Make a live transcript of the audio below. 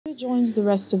Joins the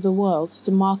rest of the world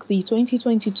to mark the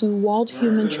 2022 World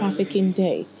Human Trafficking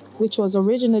Day, which was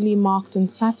originally marked on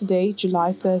Saturday,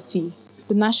 July 30.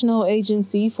 The National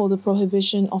Agency for the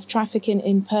Prohibition of Trafficking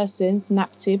in Persons,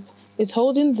 NAPTIP, is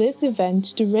holding this event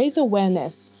to raise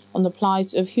awareness on the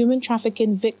plight of human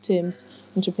trafficking victims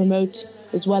and to promote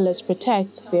as well as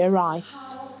protect their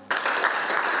rights.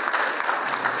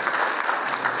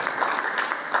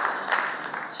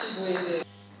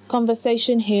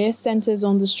 Conversation here centers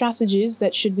on the strategies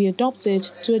that should be adopted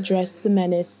to address the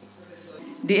menace.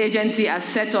 The agency has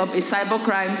set up a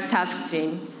cybercrime task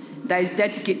team that is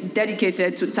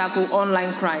dedicated to tackle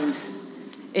online crimes.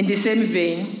 In the same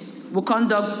vein, we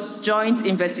conduct joint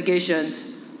investigations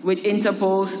with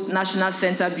Interpol's National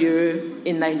Center Bureau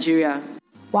in Nigeria.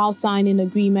 While signing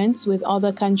agreements with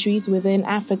other countries within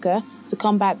Africa to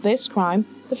combat this crime,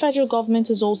 the federal government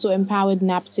has also empowered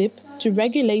NAPTIP to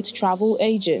regulate travel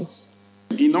agents.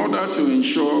 In order to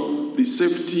ensure the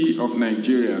safety of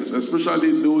Nigerians,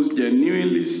 especially those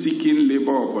genuinely seeking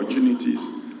labor opportunities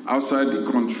outside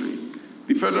the country,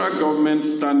 the federal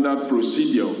government's standard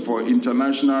procedure for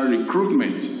international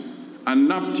recruitment and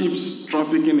NAPTIP's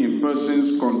trafficking in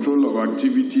persons control of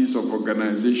activities of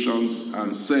organizations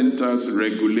and centers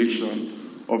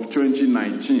regulation of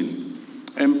 2019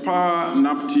 empower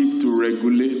NAPTIP to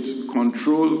regulate,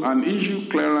 control, and issue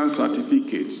clearance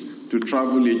certificates to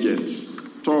travel agents,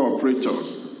 tour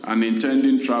operators, and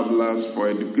intending travelers for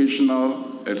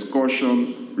educational,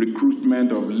 excursion,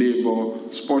 recruitment of labor,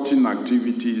 sporting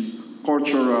activities,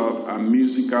 cultural and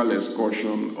musical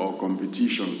excursion or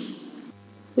competitions.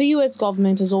 The U.S.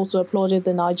 government has also applauded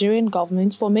the Nigerian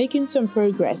government for making some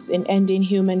progress in ending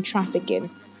human trafficking.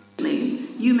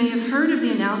 You may have heard of the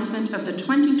announcement of the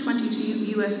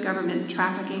 2022 U.S. government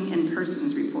Trafficking in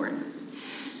Persons report.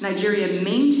 Nigeria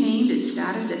maintained its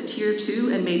status at Tier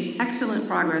 2 and made excellent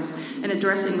progress in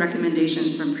addressing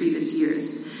recommendations from previous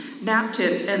years.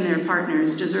 NAPTIP and their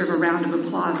partners deserve a round of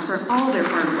applause for all their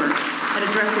hard work at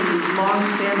addressing these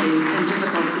long-standing and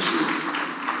difficult issues.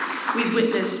 We've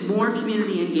witnessed more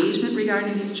community engagement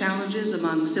regarding these challenges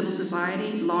among civil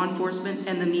society, law enforcement,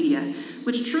 and the media,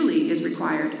 which truly is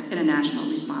required in a national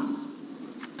response.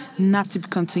 NAPTIP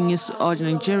continues to urge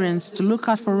Nigerians to look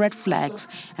out for red flags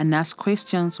and ask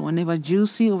questions whenever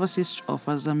juicy overseas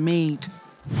offers are made.